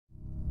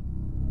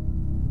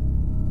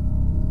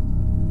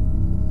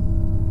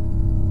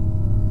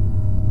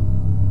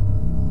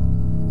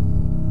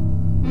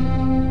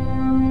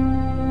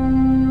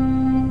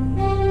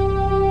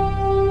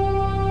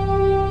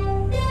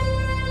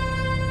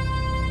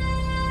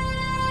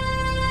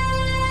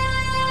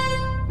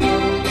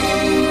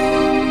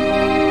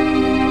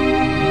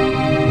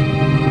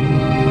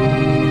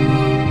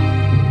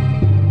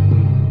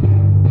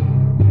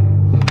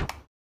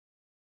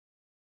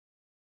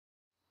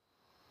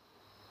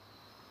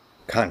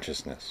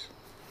Consciousness.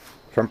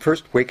 From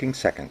first waking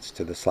seconds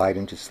to the slide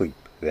into sleep,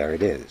 there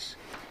it is.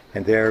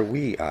 And there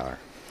we are.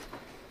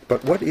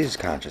 But what is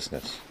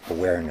consciousness,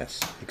 awareness,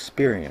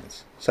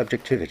 experience,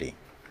 subjectivity?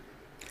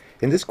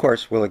 In this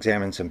course, we'll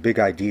examine some big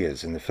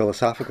ideas in the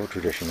philosophical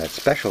tradition that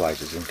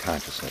specializes in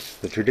consciousness,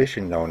 the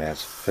tradition known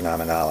as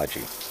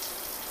phenomenology.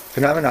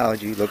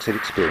 Phenomenology looks at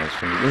experience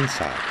from the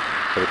inside,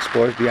 but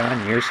explores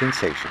beyond mere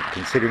sensation,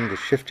 considering the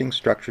shifting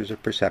structures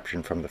of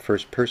perception from the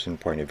first-person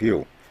point of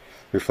view,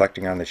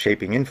 reflecting on the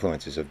shaping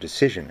influences of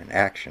decision and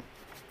action,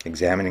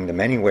 examining the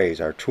many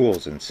ways our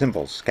tools and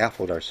symbols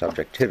scaffold our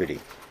subjectivity,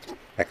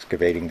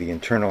 excavating the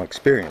internal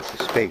experience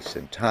of space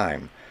and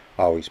time,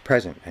 always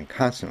present and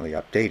constantly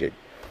updated,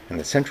 and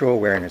the central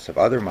awareness of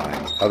other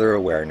minds, other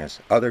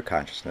awareness, other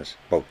consciousness,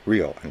 both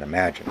real and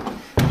imagined.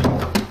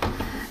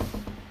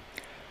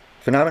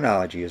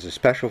 Phenomenology is a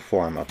special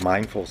form of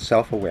mindful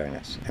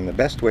self-awareness, and the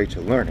best way to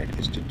learn it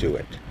is to do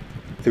it.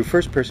 Through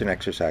first-person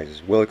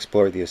exercises, we'll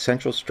explore the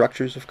essential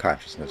structures of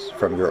consciousness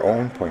from your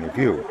own point of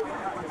view,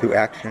 through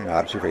action and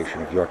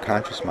observation of your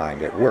conscious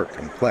mind at work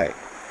and play,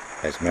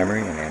 as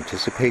memory and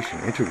anticipation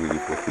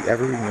interweave with the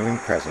ever-renewing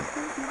present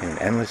in an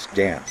endless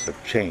dance of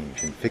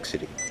change and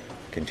fixity,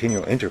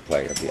 continual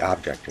interplay of the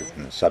objective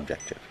and the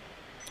subjective.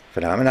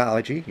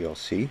 Phenomenology, you'll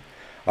see,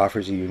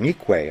 offers a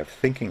unique way of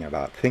thinking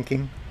about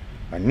thinking,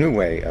 a new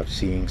way of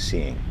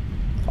seeing.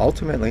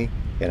 Ultimately,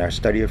 in our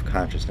study of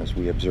consciousness,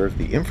 we observe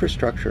the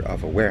infrastructure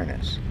of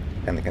awareness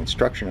and the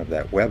construction of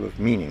that web of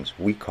meanings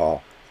we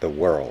call the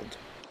world.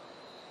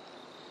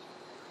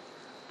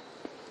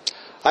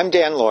 I'm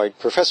Dan Lloyd,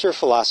 Professor of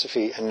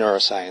Philosophy and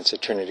Neuroscience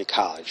at Trinity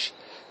College.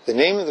 The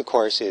name of the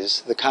course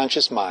is The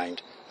Conscious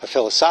Mind, a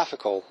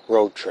Philosophical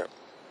Road Trip.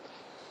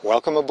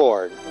 Welcome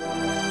aboard.